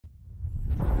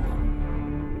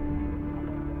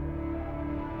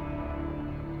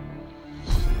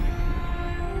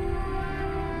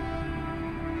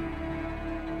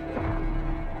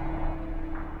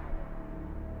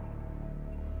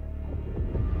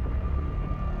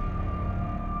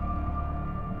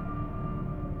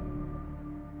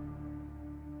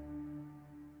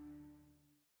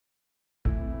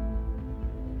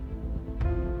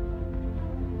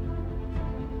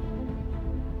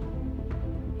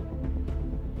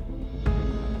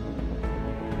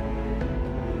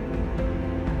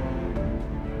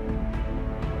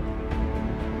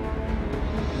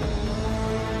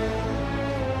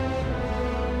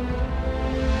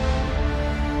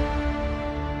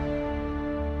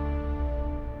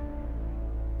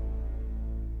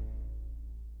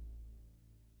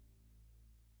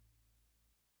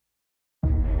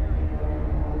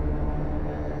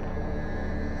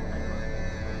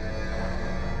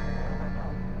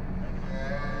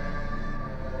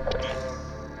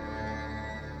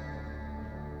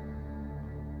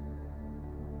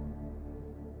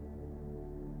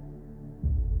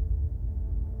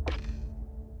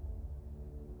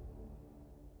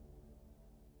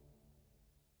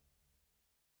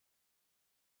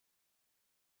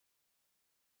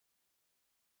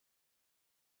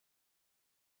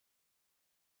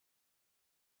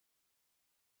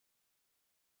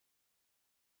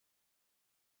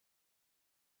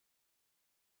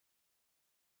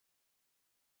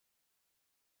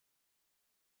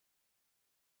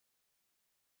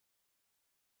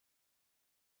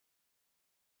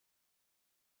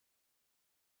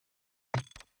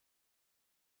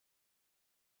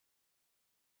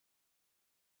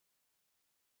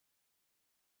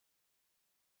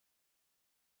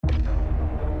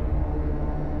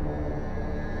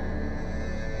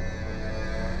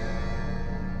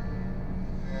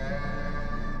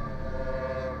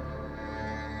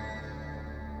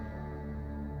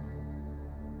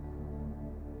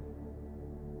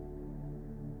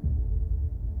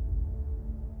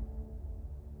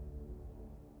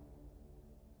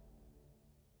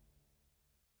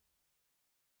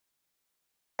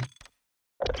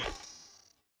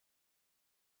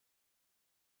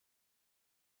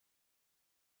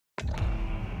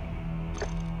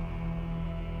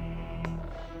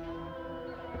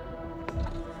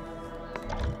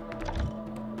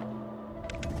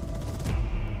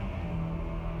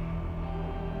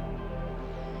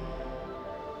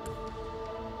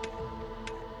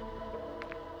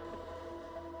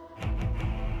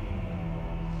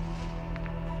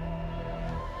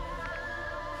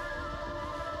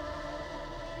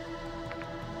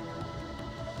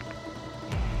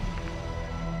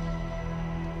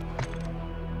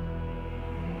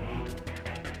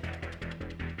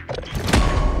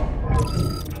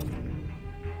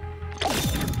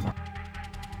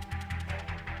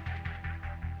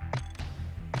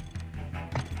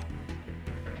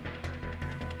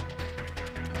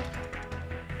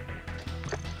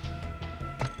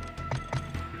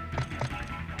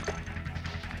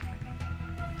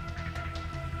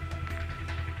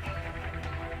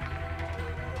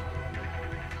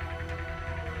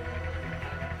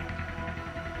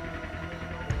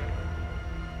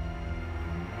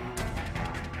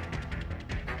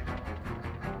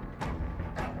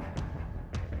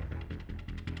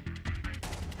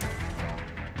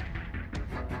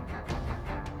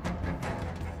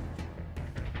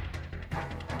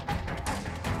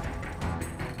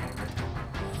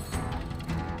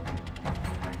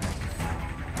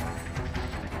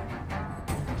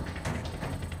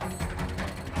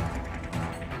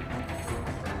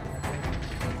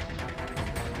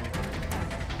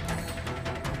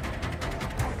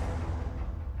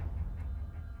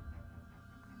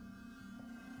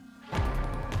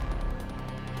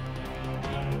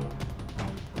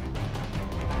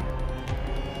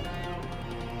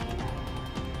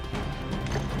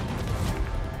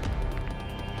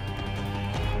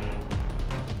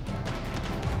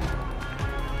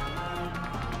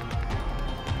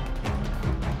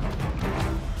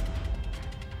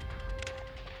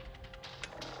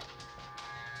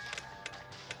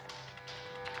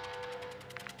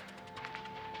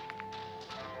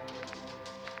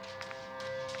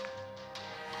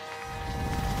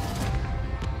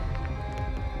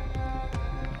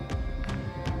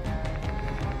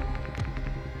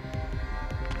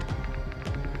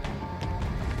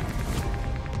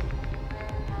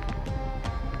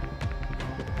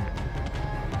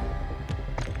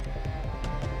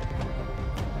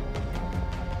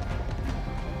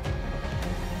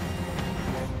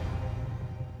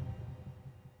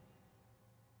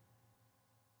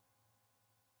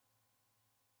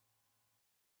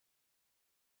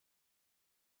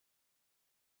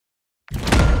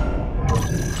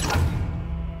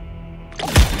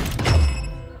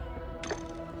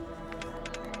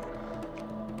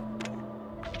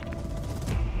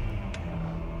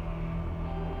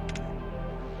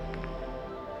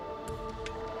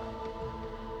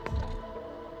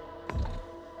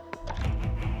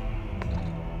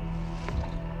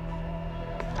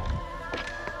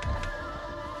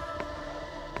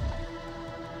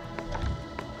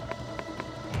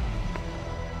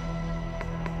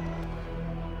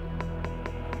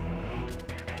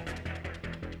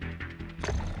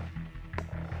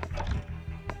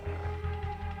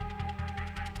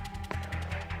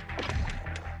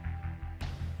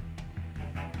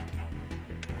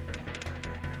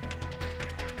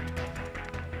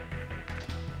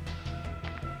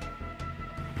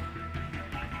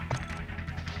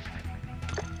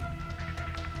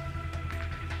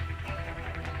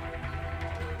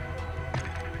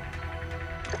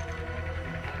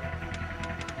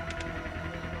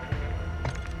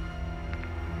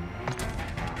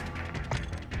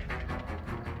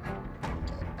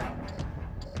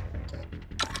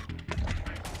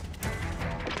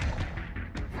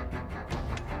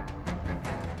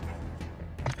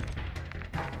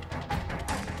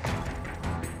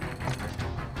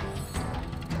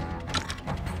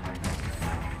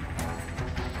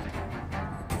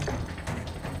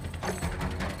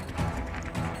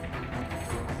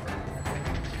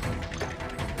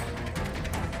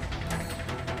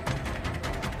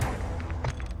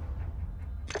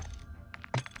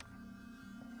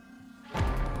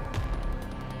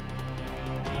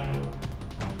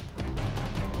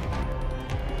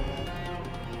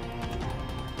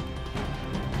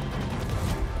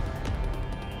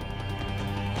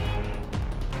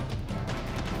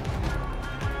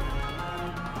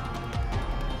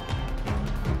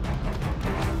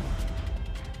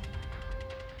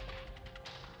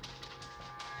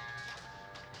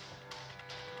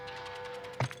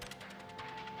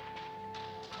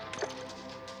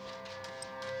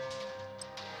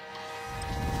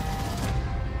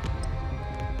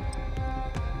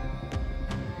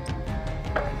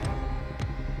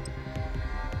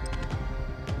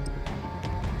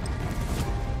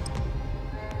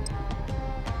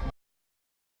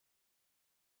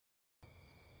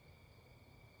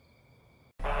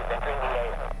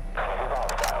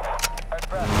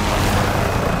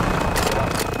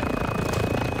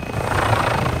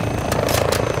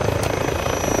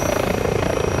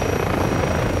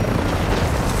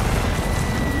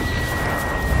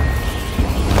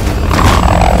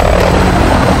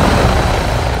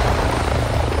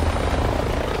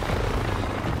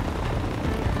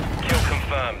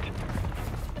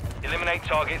Eliminate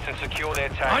targets and secure their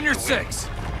tags. On your six!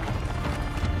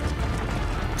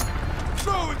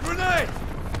 Throw a grenade!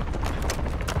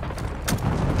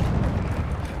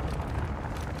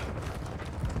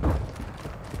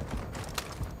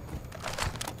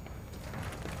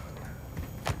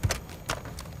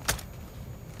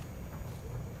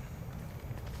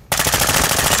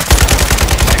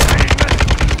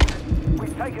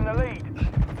 We've taken the lead.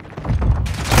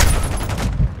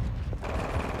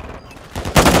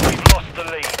 The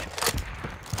lead.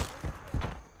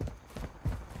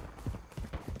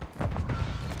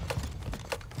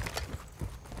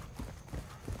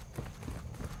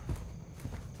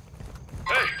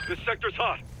 Hey, this sector's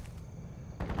hot.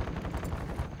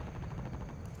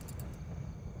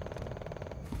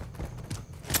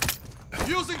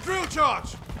 Using drill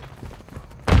charge!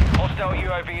 Hostile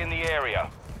UAV in the area.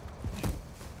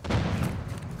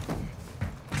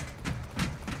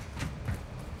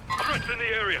 Threats in the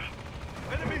area.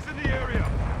 Enemies in the area.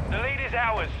 The lead is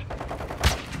ours.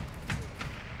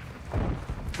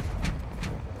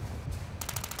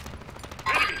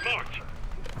 Enemy marked.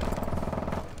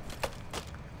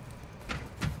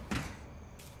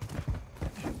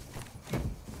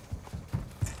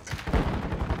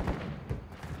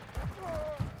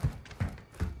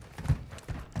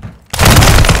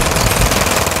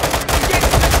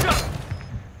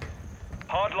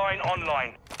 Hardline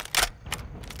online.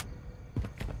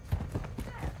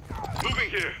 Moving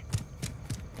here.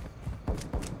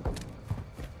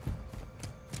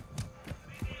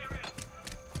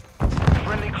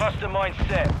 Friendly cluster mine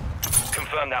set.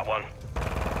 Confirm that one.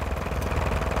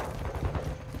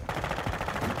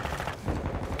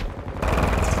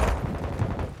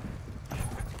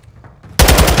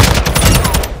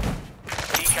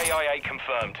 EKIA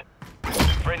confirmed.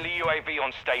 Friendly UAV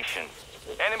on station.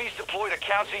 Enemies deployed a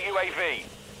counter UAV.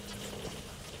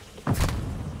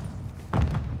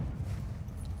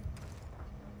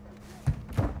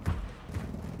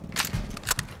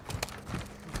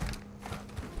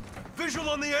 Visual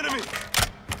on the enemy!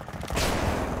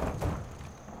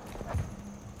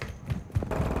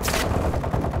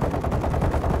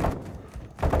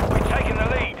 We've taken the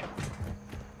lead.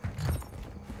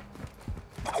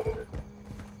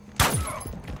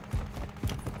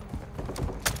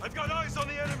 I've got eyes on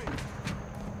the enemy!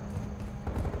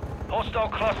 Hostile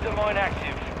cluster mine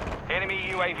active.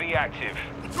 Enemy UAV active.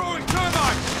 Throwing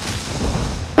termite!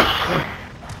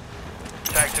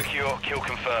 Tag secure, kill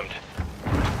confirmed.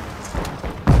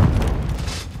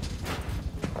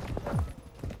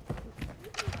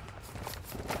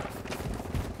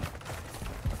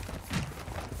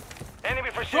 Enemy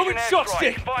precision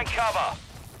airstrike. Find cover.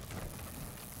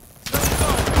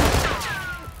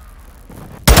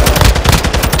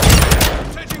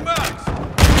 Changing mags!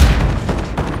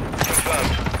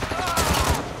 Confirmed.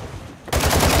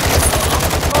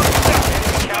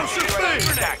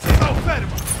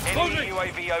 Enemy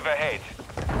UAV overhead.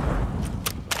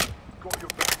 Got your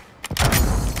back.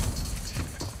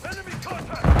 Enemy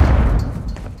contact.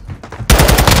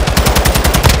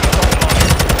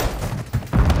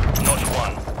 Not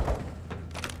one.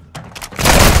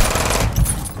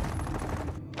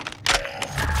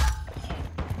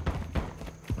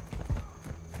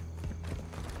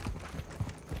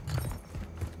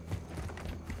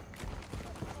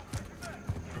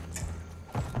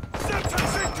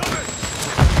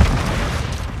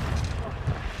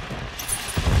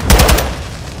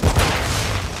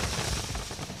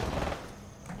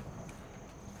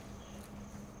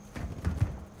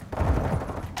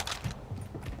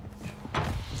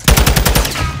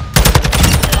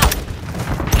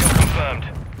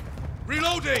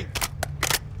 Reloading!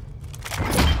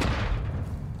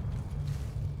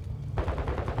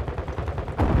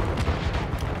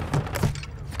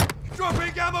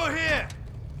 Dropping ammo here!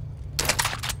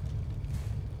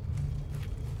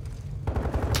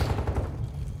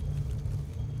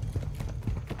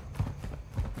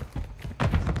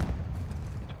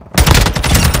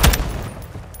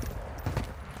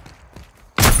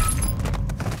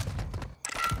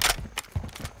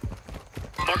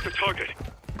 Mark the target.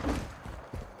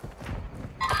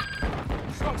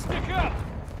 Stick up!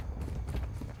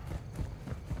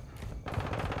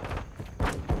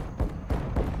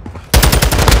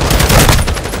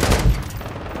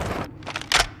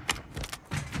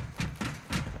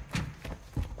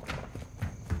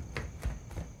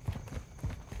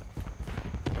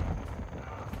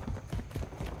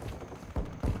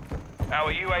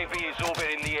 Our UAV is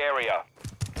orbiting the area.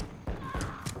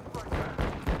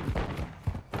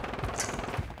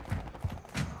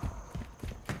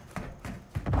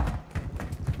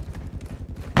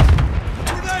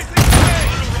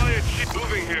 Riot ship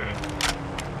moving here.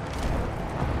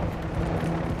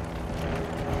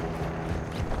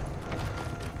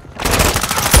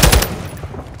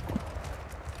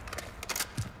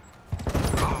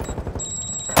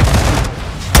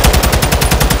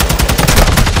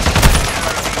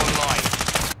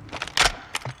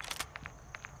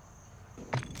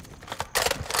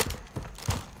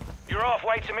 You're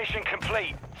halfway to mission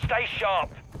complete. Stay sharp.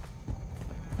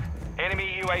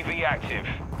 Enemy UAV active.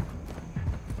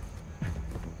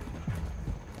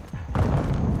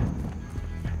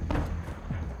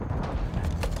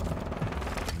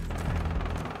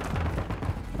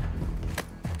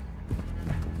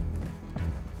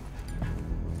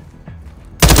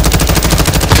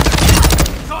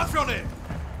 Touch on it!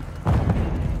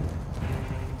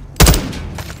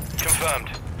 Confirmed.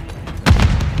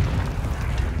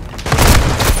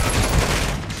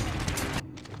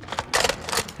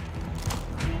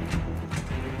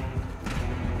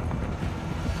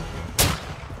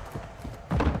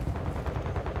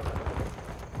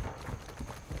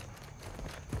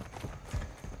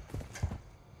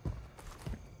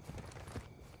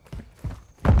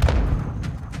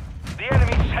 The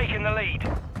enemy's taking the lead.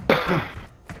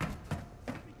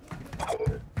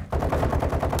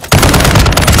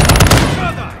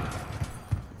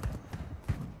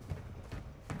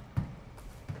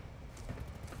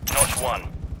 Notch 1.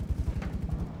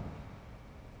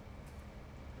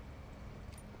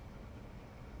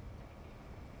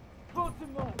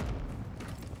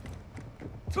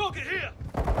 Target here!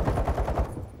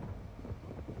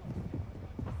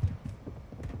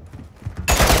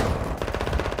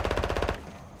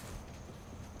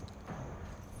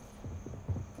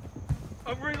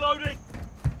 I'm reloading.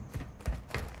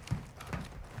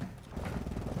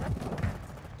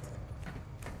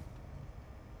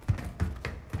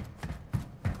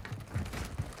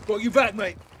 Got you back,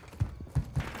 mate.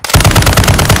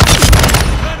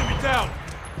 Enemy down!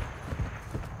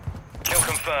 Kill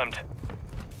confirmed.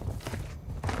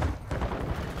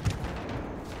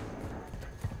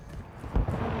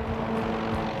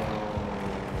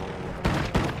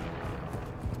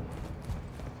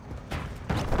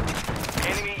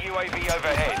 Enemy UAV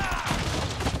overhead.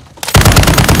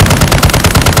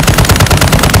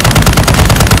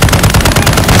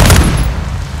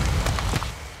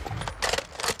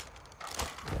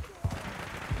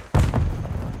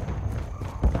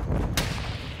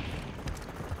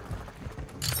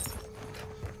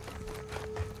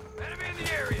 Enemy in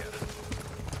the area.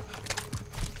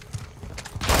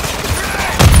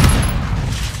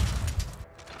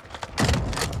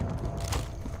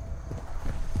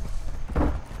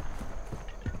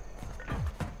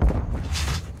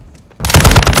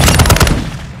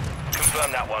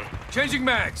 Confirm that one. Changing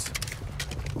mags!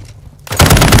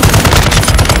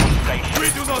 Station. We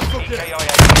do not forget.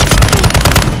 EKIA.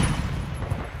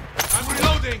 I'm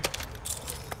reloading!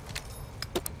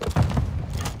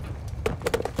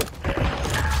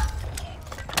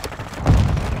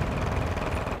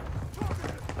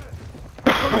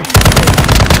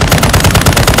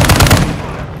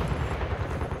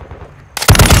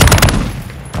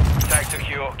 Tag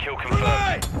secure. Kill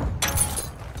confirmed.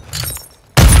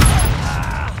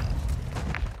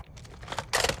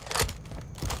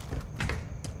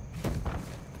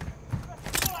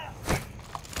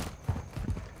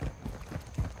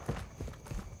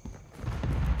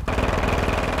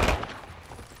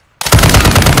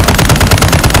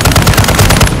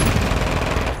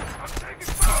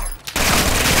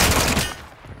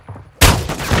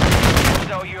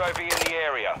 Hostile UAV in the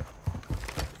area.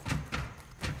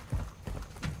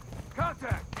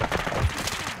 Contact!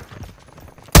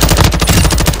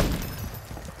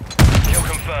 Kill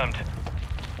confirmed.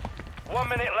 1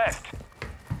 minute left.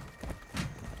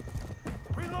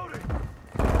 Reloading.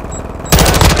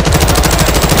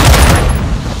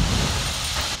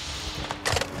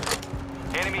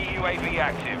 Enemy UAV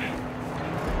active.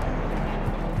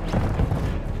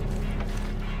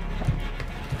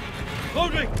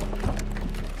 Loading!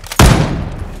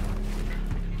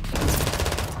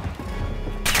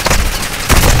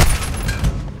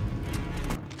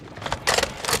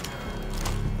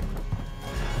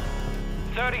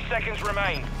 Seconds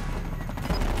remain.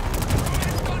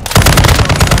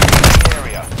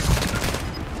 Area.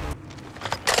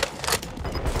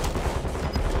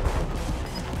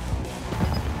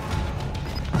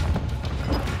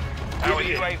 Our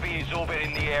UAV is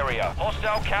orbiting the area.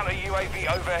 Hostile counter UAV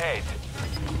overhead.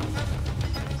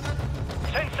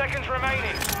 seconds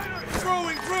remaining.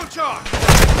 Throwing drill charge!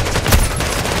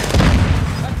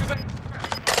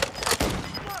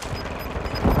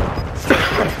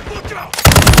 Look out!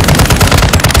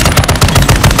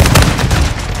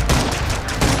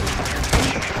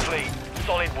 Mission complete.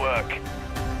 Solid work.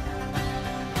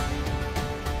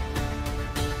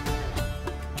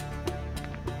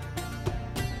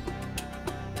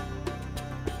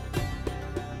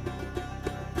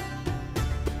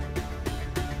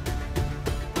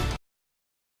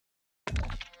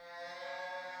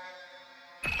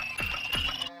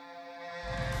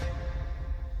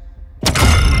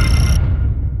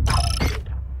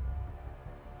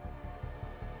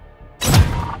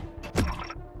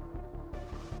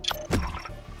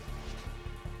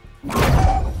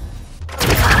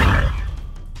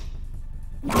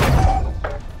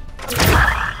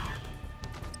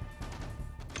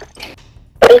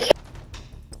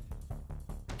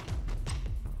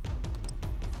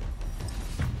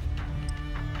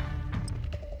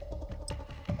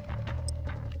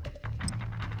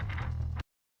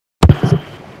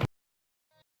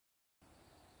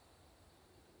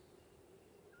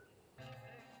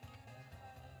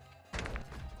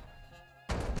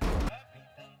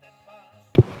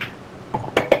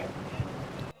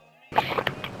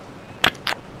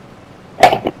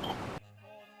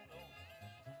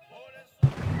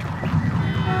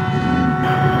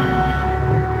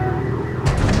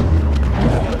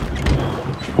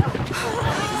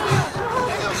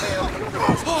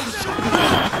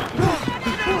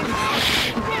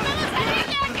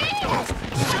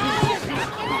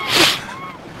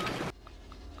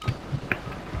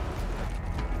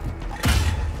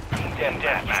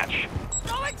 Deathmatch.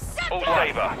 All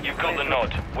Saber, you've got the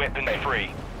nod. Weapons free.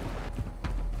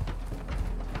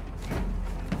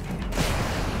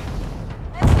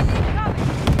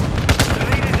 The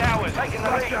lead is ours. Taking the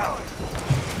lead.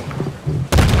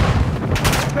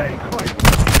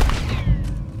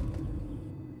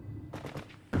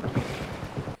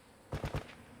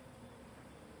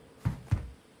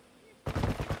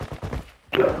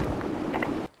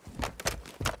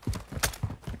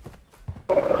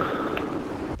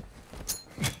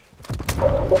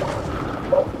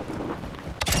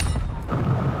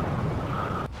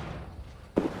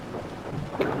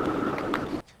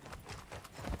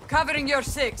 Covering your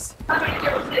six. How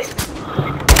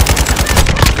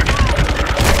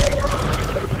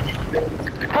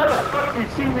the fuck did you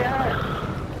see me out?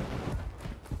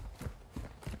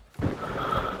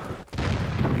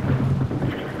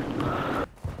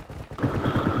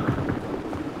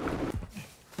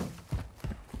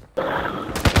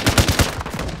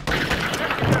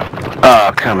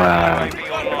 Oh, come on.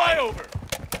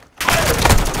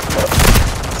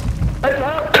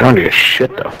 Turn your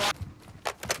shit though.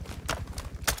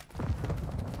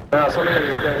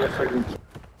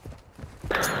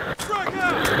 Strike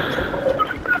out!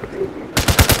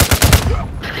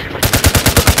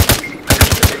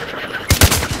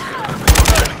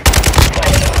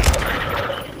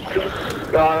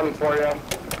 Got him for you.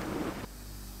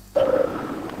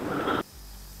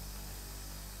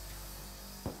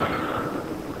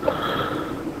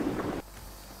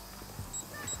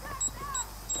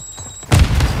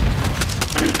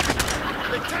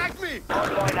 They tagged me!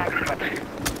 Hardline activated.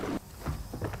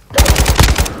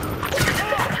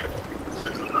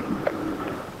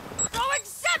 Throwing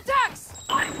Semtex!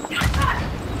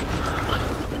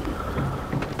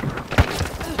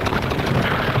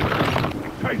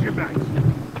 Take your backs.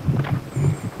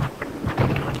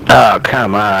 Oh,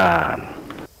 come on.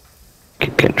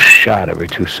 Keep getting shot every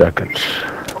 2 seconds.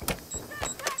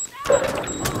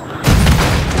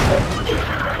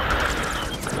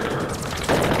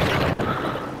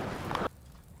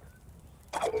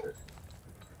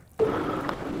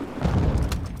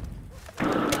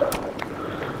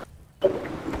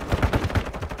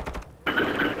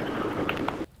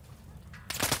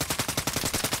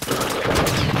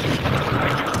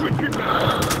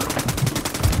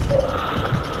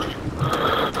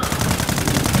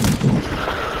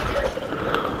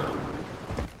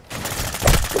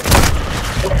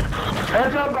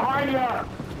 Heads up behind you!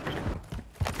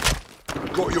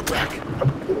 Got your back.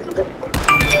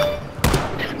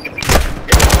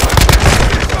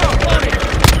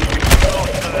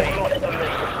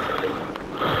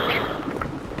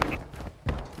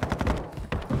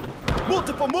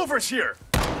 Multiple movers here!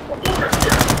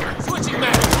 Switching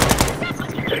mags.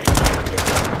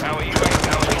 How are you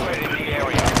in the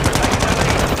area?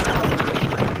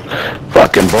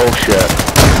 Fucking bullshit.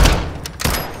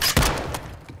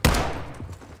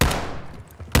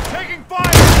 Taking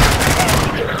fire!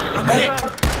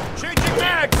 Changing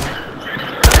mags!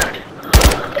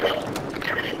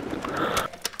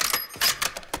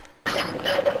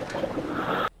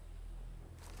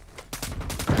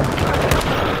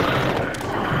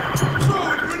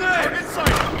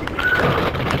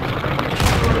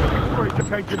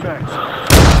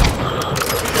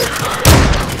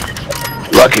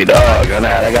 Lucky dog on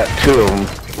that. I got 2 of them.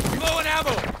 Low on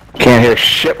ammo. Can't hear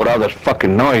shit with all this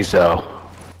fucking noise though.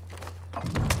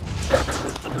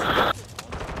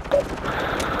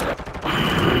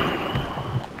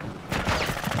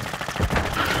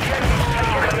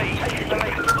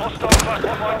 Hostile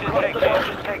classified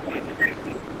detected.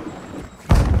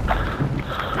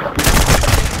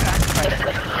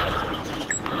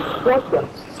 What the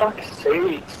fuck's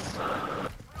sakes?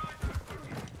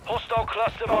 Hostile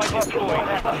cluster mine deployed.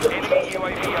 Enemy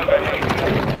UAV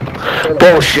overhead.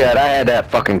 Bullshit, I had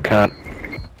that fucking cunt.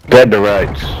 Dead to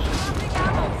rights.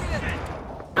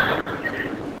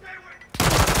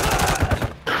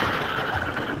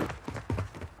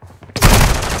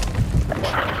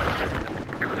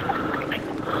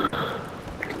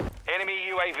 Enemy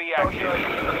UAV active.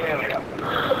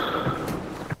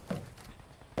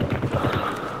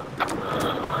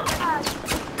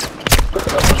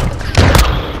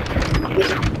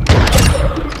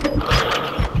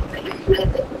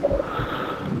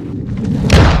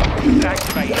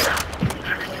 Activated.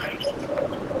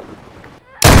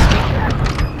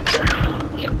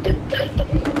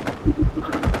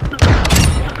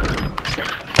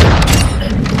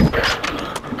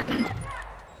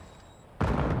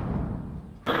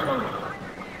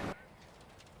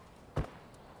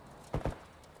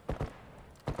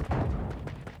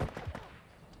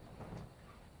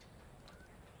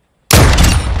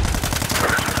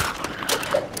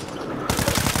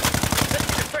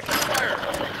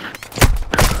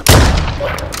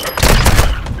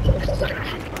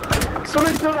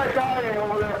 Somebody throw that guy in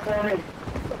over there for me.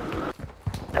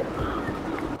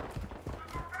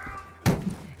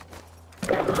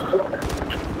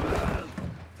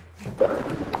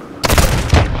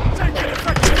 Taking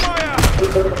effective fire.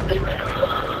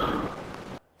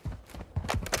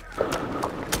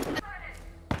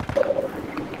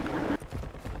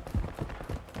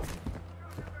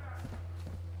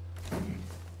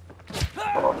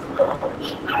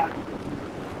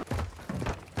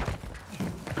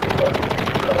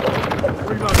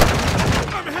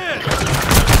 I'm hit.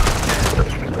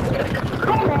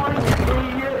 Come on, you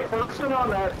idiot. Focusing on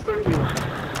that freaking.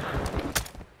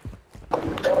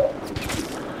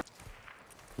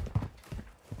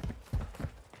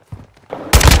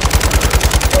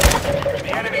 The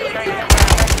enemy gained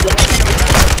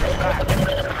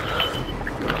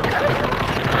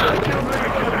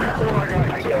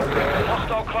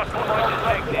hostile cluster mine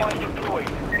detected. Deployed.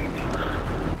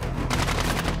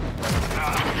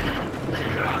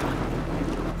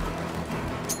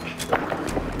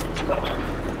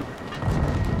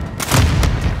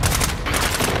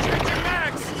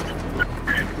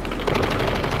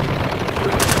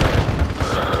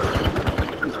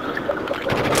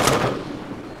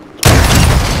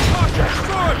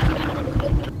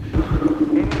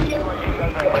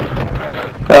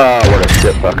 Oh, what a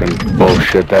shit fucking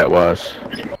bullshit that was.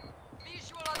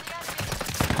 Visual on the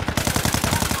enemy.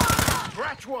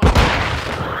 Scratch one.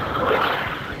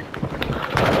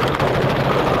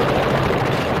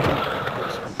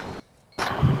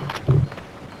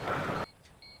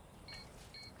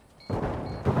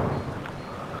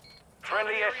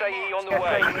 Friendly SAE on the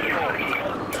way.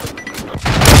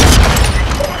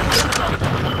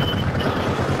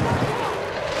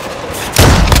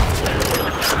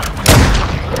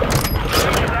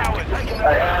 I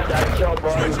had that kill,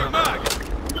 bro. Switching back.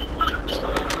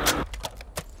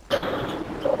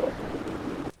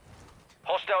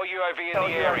 Hostile UAV in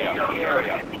the area.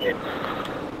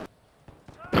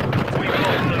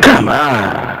 Come on,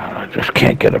 I just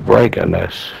can't get a break on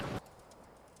this.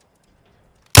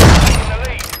 In the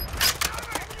lead.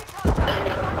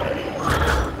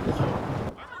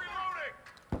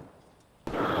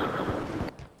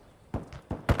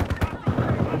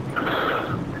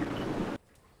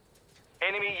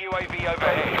 Enemy UAV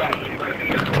overhead.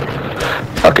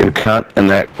 Fucking cunt in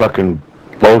that fucking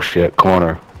bullshit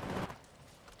corner.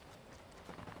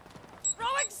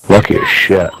 Throwing Lucky as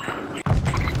shit.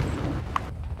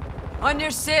 on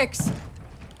your 6.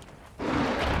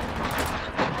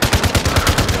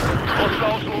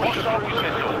 Hostile cruise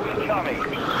missile incoming.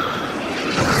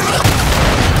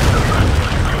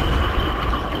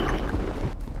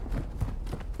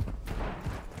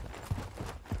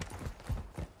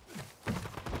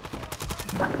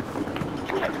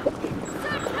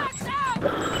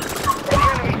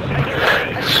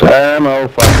 Samo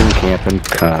fucking camping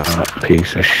cunt.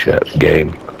 Piece of shit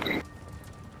game.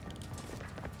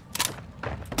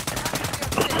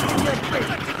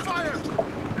 Fire.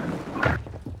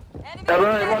 Enemy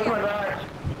Everybody, watch area. my back.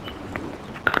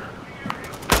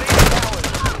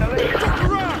 Look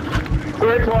around.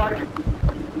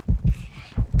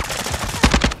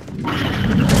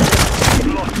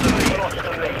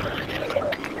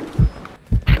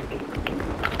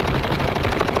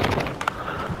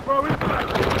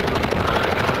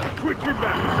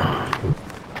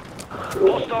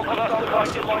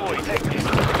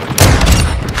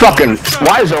 Fucking,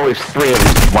 why is always 3 of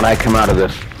them when I come out of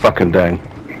this fucking thing?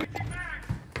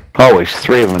 Always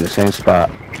 3 of them in the same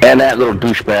spot. And that little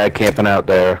douchebag camping out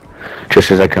there just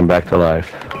as I come back to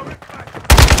life.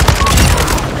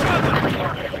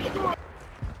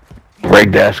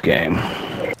 Rigged ass game.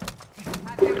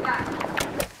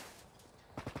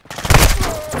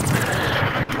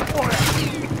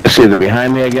 See, they're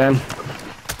behind me again.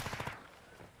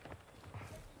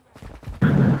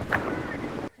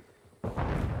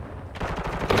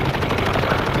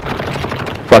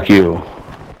 Fuck you.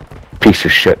 Piece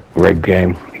of shit, rigged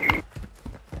game.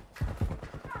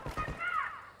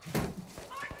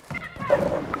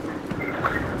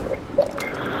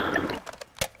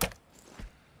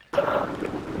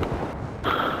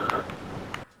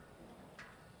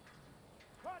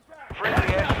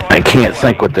 I can't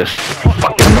think with this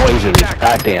fucking noise of these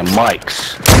goddamn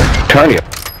mics. Turn you.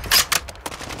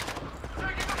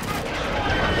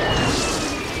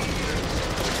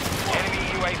 Enemy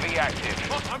UAV active.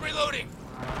 I'm reloading.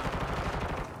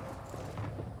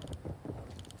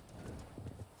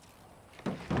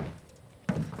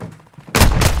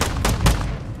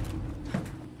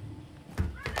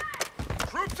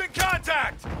 Troops in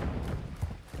contact.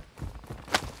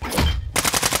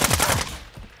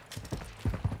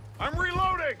 I'm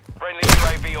reloading. Friendly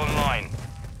UAV online.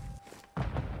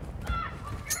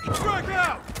 Strike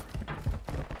out.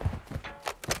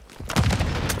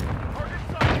 Target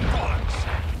sighted. Bullets.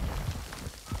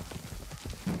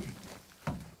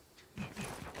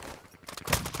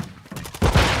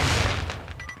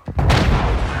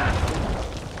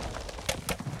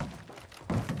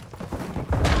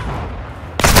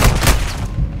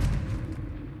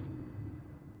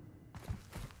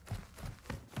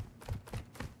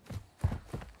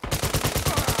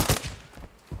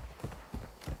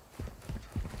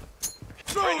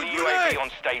 Friendly UAV on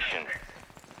station.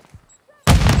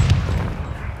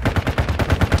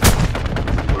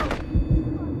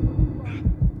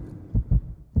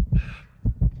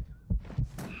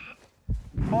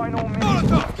 Final minute.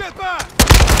 Molotov, get back!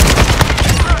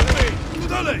 Enemy!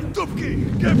 Dalej, dupki!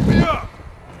 Get me up!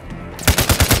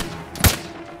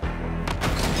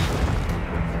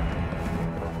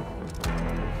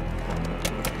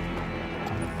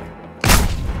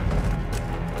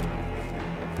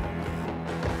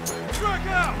 Strike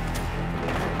out!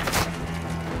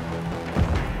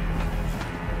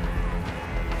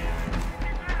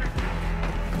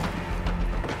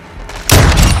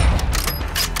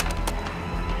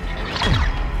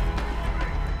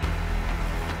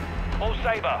 All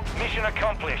Saber, mission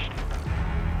accomplished.